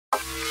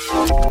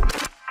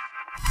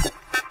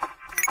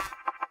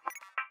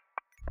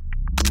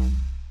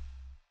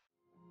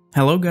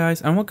Hello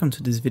guys and welcome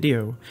to this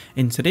video.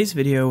 In today's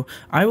video,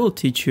 I will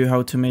teach you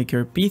how to make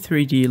your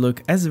P3D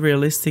look as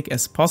realistic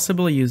as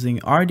possible using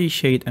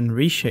RDShade and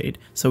ReShade.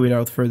 So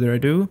without further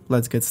ado,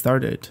 let's get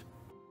started.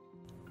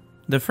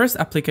 The first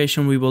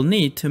application we will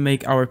need to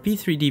make our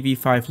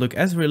P3Dv5 look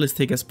as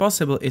realistic as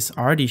possible is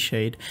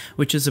RDShade,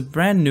 which is a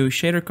brand new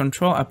shader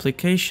control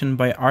application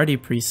by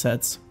RD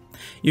Presets.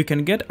 You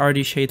can get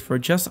RDShade for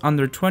just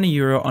under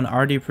 €20 on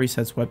RD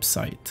Presets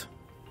website.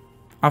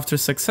 After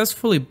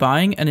successfully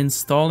buying and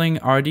installing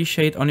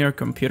RDShade on your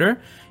computer,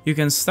 you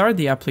can start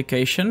the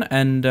application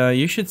and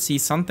you should see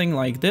something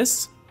like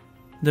this.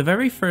 The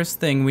very first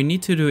thing we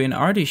need to do in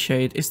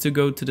RDShade is to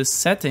go to the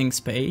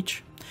settings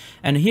page,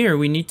 and here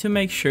we need to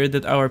make sure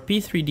that our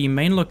P3D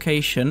main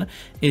location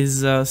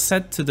is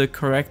set to the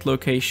correct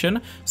location,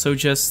 so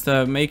just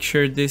make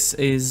sure this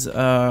is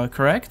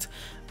correct.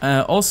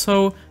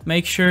 Also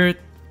make sure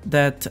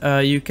that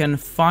you can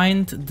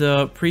find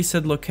the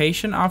preset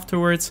location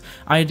afterwards.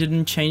 I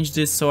didn't change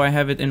this, so I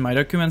have it in my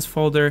documents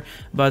folder,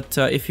 but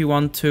if you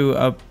want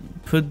to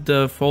put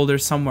the folder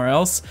somewhere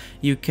else,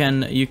 you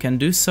can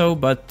do so,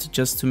 but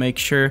just to make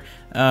sure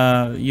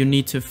you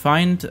need to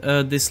find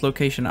this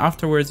location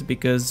afterwards,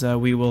 because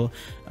we will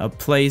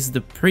place the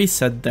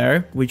preset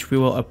there, which we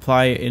will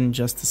apply in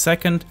just a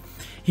second.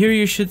 Here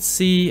you should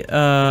see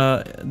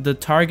the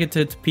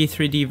targeted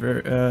P3D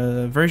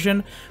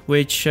version,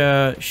 which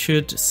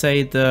should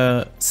say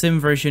the sim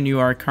version you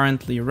are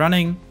currently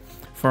running.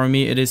 For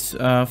me it is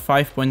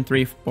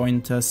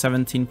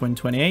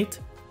 5.3.17.28.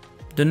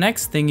 The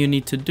next thing you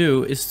need to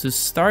do is to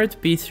start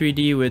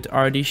P3D with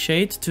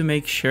RDShade to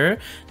make sure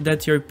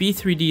that your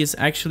P3D is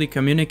actually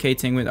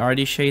communicating with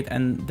RDShade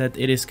and that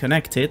it is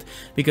connected,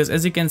 because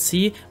as you can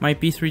see, my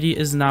P3D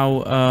is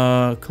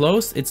now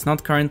closed, it's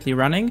not currently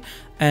running,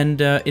 and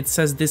it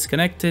says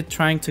disconnected,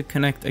 trying to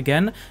connect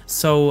again.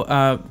 So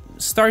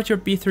start your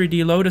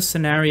P3D, load a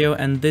scenario,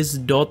 and this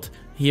dot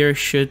here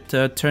should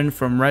turn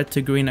from red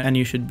to green and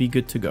you should be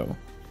good to go.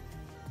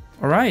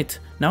 Alright,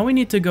 now we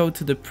need to go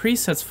to the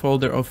presets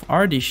folder of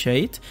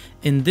RDShade.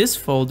 In this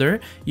folder,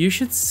 you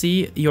should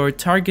see your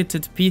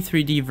targeted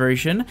P3D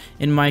version.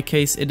 In my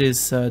case, it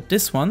is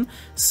this one.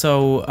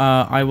 So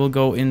I will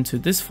go into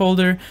this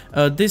folder.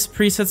 This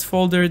presets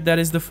folder, that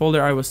is the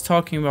folder I was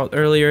talking about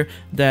earlier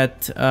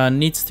that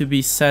needs to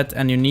be set,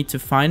 and you need to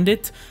find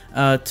it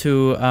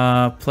to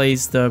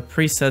place the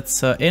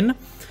presets in.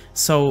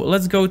 So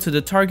let's go to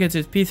the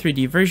targeted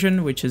P3D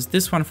version, which is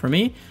this one for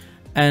me.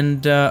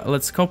 And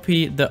let's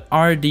copy the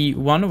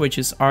RD1, which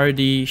is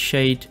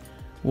RDShade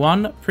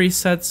 1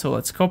 preset. So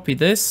let's copy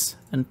this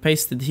and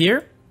paste it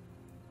here.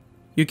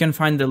 You can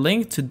find the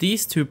link to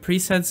these two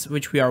presets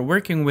which we are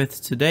working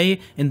with today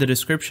in the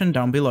description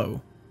down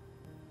below.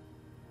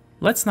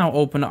 Let's now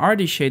open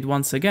RDShade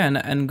once again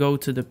and go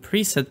to the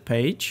preset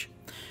page.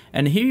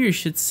 And here you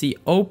should see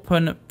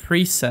Open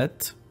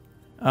Preset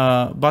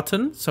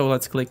button. So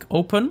let's click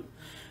Open,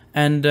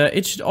 and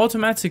it should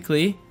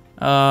automatically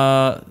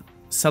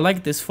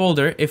select this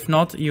folder. If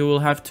not, you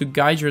will have to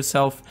guide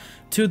yourself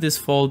to this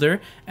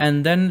folder,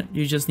 and then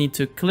you just need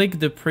to click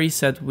the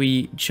preset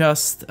we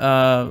just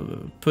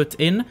put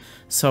in.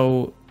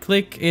 So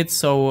click it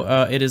so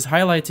it is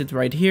highlighted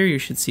right here. You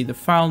should see the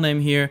file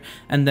name here,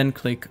 and then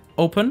click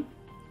Open.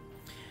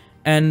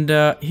 And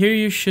here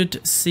you should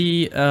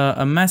see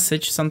a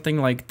message, something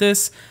like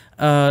this.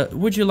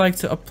 Would you like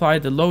to apply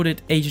the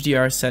loaded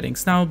HDR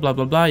settings now? Blah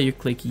blah blah. You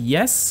click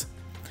yes.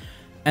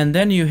 And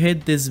then you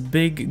hit this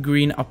big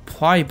green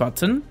apply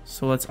button.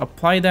 So let's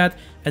apply that.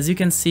 As you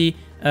can see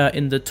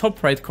in the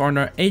top right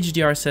corner,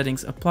 HDR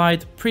settings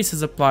applied,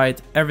 presets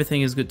applied,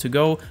 everything is good to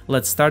go.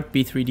 Let's start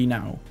P3D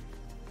now.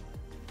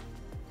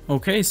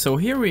 Okay, so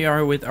here we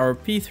are with our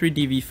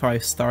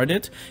P3Dv5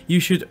 started. You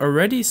should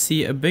already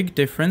see a big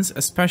difference,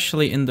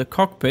 especially in the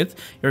cockpit.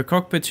 Your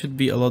cockpit should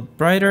be a lot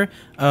brighter.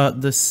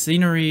 The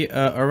scenery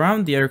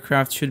around the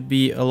aircraft should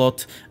be a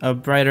lot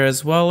brighter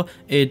as well.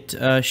 It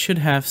should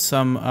have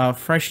some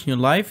fresh new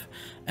life.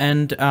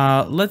 And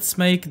let's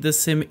make the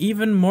sim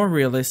even more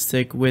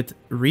realistic with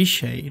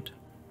ReShade.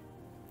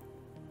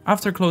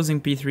 After closing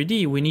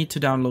P3D, we need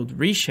to download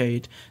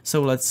ReShade. So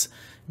let's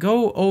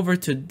go over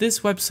to this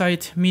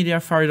website,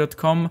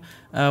 mediafire.com,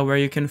 where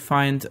you can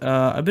find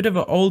a bit of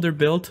an older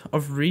build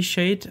of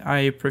ReShade.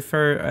 I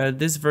prefer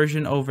this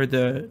version over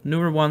the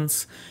newer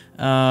ones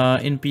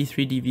in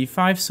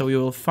P3Dv5, so you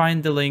will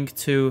find the link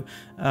to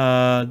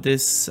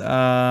this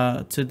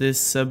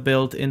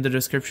build in the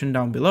description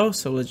down below.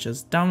 So let's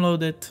just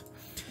download it.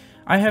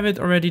 I have it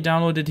already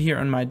downloaded here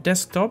on my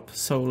desktop,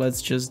 so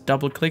let's just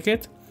double click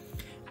it.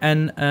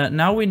 And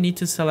now we need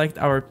to select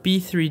our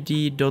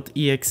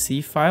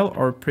p3d.exe file,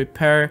 or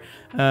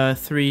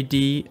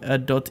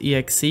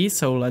prepare3d.exe.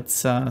 So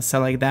let's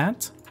select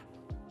that.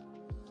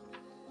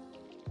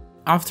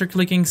 After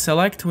clicking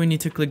select, we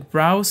need to click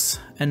browse,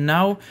 and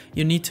now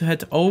you need to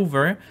head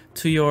over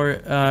to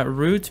your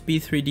root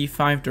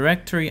p3d5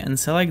 directory and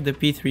select the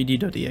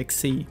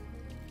p3d.exe.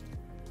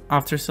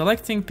 After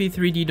selecting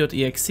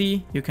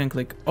P3D.exe, you can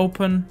click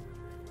Open.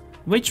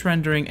 Which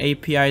rendering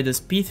API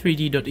does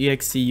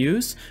P3D.exe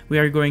use? We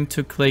are going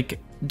to click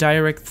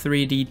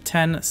Direct3D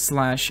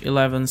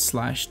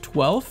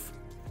 10/11/12.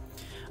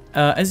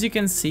 As you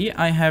can see,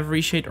 I have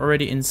ReShade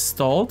already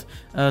installed,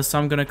 so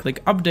I'm gonna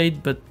click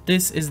Update, but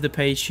this is the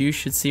page you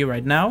should see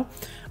right now.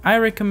 I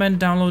recommend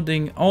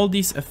downloading all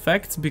these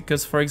effects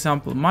because, for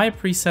example, my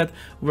preset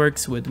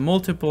works with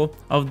multiple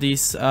of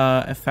these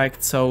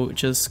effects, so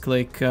just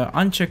click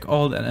uncheck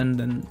all and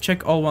then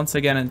check all once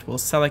again, and it will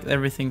select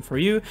everything for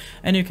you,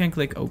 and you can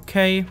click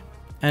OK,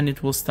 and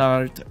it will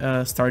start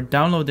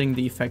downloading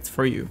the effects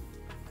for you.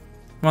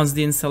 Once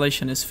the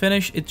installation is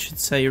finished, it should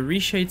say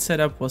ReShade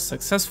setup was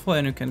successful,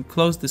 and you can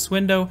close this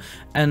window.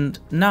 And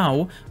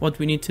now what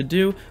we need to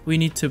do, we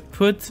need to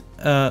put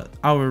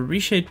our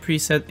ReShade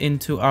preset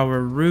into our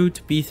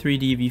root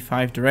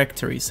P3Dv5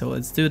 directory. So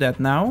let's do that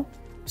now.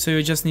 So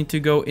you just need to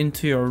go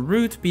into your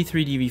root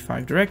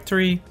P3Dv5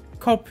 directory,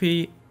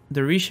 copy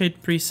the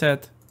ReShade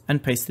preset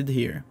and paste it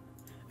here.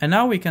 And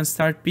now we can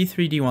start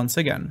P3D once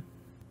again.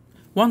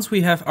 Once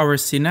we have our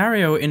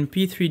scenario in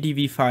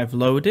P3Dv5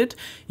 loaded,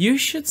 you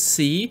should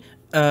see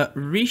a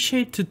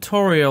ReShade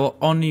tutorial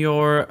on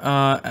your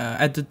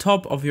at the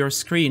top of your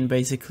screen.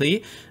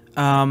 Basically,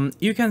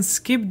 you can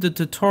skip the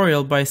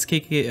tutorial by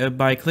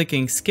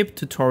clicking Skip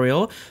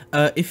Tutorial.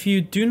 If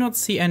you do not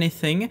see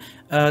anything,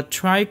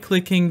 try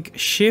clicking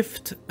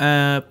Shift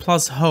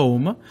plus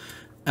Home.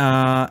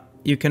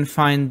 You can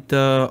find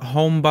the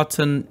Home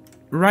button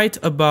right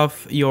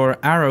above your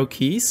arrow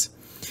keys.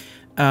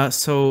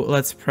 So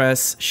let's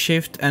press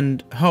Shift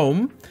and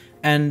Home,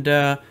 and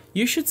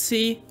you should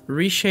see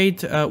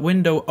ReShade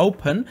window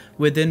open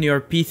within your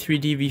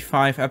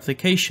P3Dv5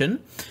 application.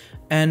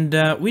 And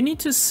we need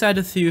to set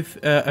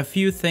a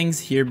few things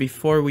here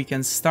before we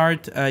can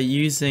start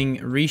using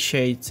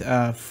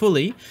ReShade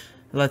fully,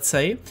 let's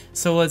say.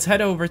 So let's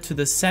head over to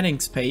the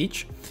settings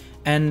page.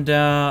 And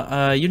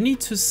you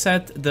need to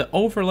set the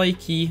overlay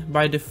key.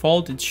 By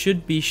default it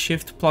should be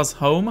Shift plus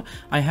Home.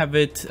 I have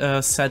it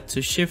set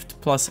to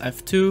Shift plus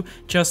F2,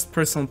 just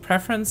personal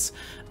preference.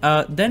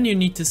 Then you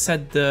need to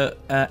set the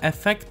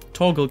effect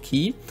toggle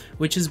key,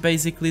 which is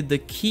basically the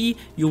key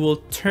you will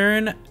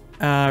turn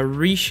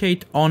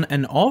ReShade on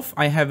and off.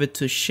 I have it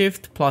to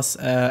Shift plus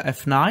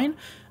F9.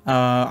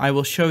 I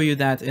will show you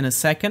that in a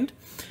second.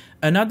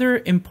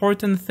 Another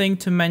important thing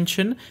to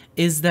mention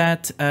is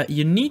that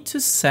you need to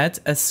set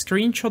a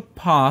screenshot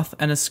path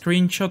and a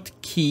screenshot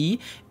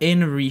key in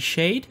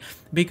ReShade,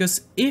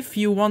 because if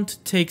you want to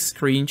take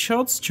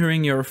screenshots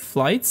during your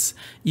flights,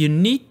 you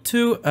need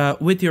to,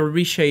 with your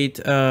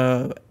ReShade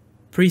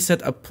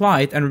preset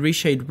applied and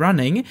ReShade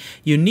running,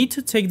 you need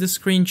to take the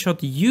screenshot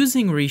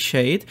using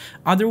ReShade,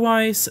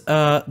 otherwise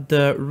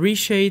the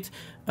ReShade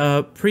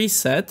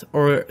preset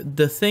or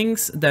the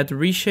things that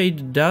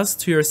ReShade does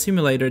to your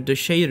simulator, the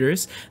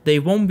shaders, they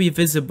won't be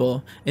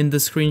visible in the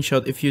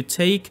screenshot if you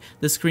take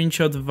the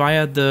screenshot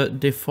via the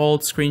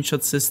default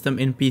screenshot system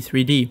in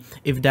P3D,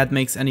 if that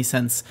makes any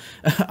sense.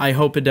 I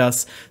hope it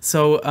does.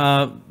 So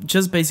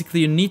just basically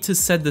you need to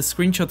set the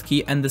screenshot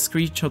key and the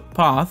screenshot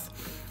path.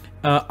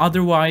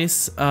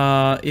 Otherwise,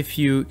 if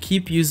you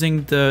keep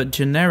using the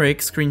generic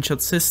screenshot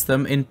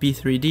system in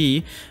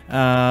P3D,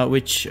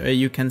 which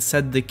you can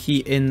set the key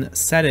in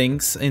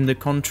settings in the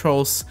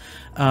controls,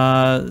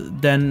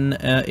 then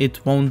it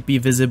won't be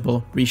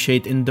visible,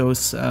 ReShade, in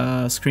those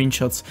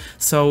screenshots.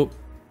 So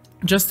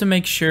just to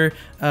make sure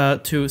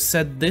to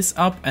set this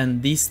up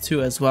and these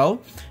two as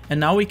well. And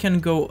now we can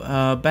go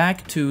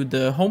back to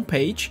the home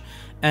page,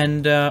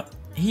 and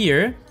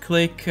here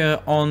click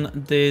on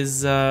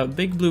this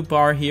big blue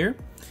bar here,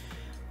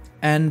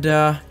 and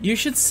you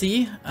should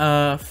see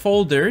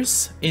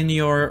folders in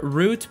your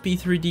root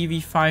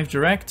P3Dv5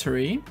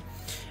 directory,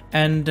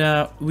 and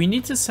we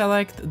need to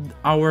select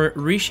our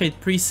ReShade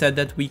preset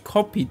that we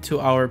copied to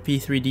our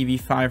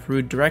P3Dv5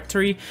 root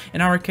directory. In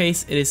our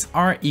case it is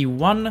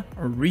RE1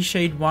 or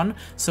ReShade 1,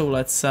 so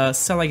let's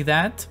select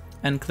that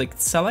and click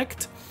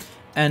Select.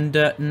 And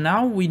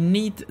now we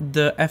need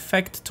the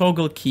effect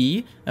toggle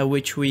key,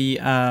 which we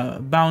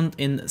bound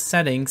in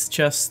settings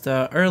just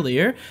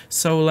earlier.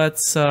 So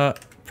let's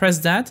press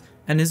that.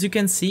 And as you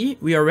can see,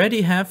 we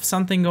already have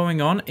something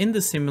going on in the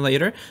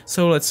simulator.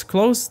 So let's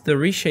close the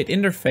ReShade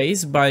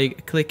interface by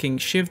clicking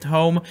Shift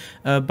Home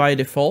by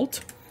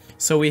default.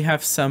 So we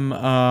have some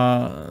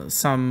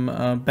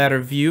better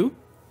view.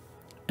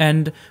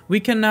 And we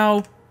can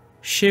now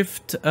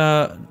Shift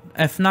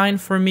F9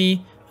 for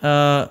me,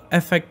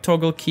 effect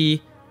toggle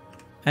key,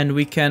 and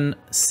we can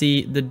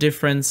see the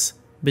difference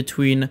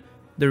between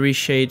the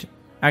ReShade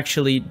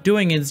actually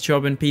doing its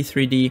job in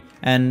P3D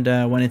and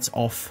when it's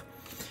off.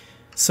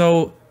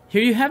 So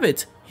here you have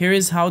it. Here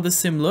is how the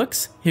sim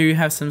looks. Here you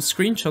have some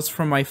screenshots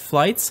from my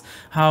flights,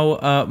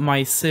 how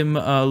my sim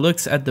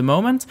looks at the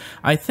moment.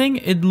 I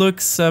think it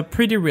looks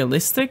pretty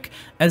realistic.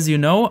 As you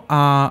know,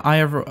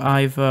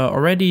 I've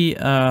already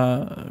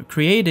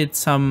created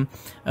some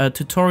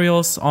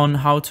tutorials on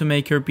how to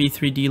make your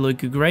P3D look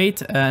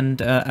great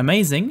and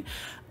amazing.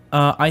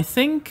 I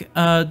think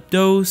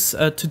those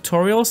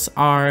tutorials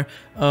are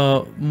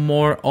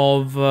more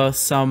of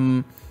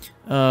some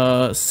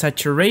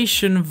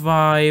saturation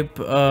vibe.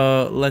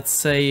 Let's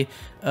say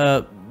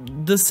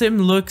the sim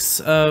looks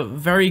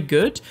very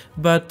good,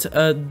 but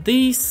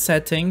these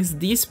settings,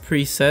 these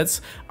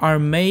presets are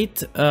made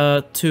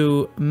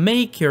to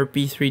make your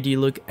P3D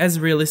look as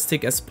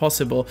realistic as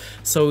possible,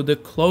 so the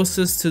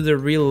closest to the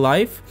real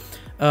life.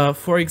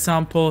 For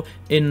example,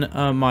 in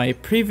my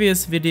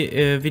previous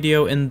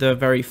video in the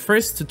very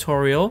first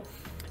tutorial,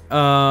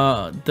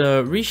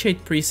 the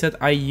reshade preset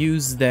I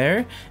use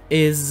there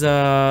is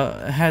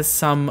has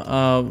some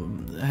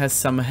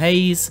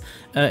haze.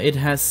 It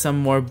has some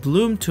more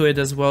bloom to it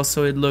as well,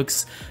 so it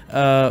looks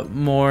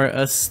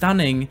more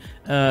stunning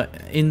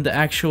in the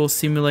actual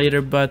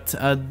simulator. But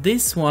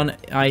this one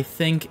I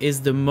think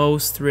is the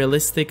most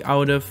realistic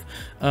out of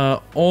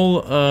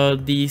all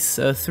these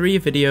 3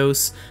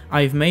 videos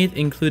I've made,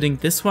 including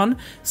this one.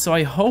 So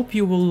I hope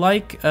you will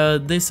like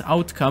this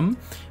outcome,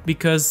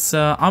 because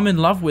I'm in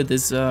love with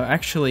this.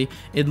 Actually,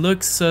 it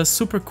looks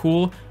super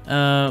cool.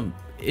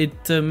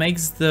 It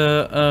makes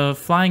the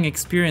flying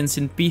experience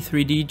in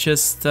P3D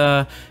just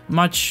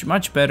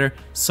much better.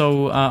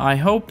 So I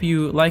hope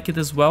you like it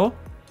as well.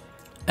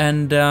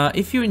 And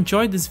if you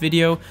enjoyed this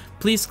video,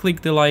 please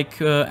click the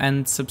like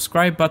and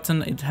subscribe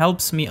button. It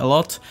helps me a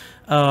lot.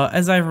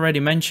 As I've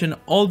already mentioned,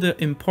 all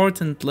the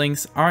important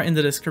links are in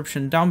the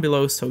description down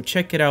below, so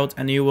check it out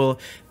and you will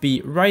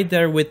be right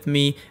there with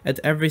me at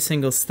every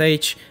single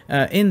stage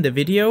in the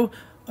video.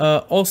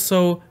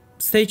 Also,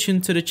 stay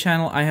tuned to the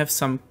channel. I have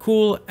some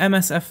cool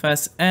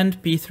MSFS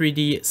and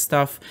P3D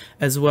stuff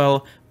as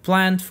well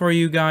planned for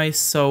you guys,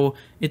 so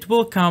it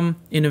will come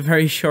in a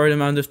very short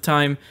amount of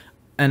time.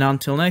 And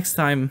until next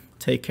time,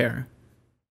 take care.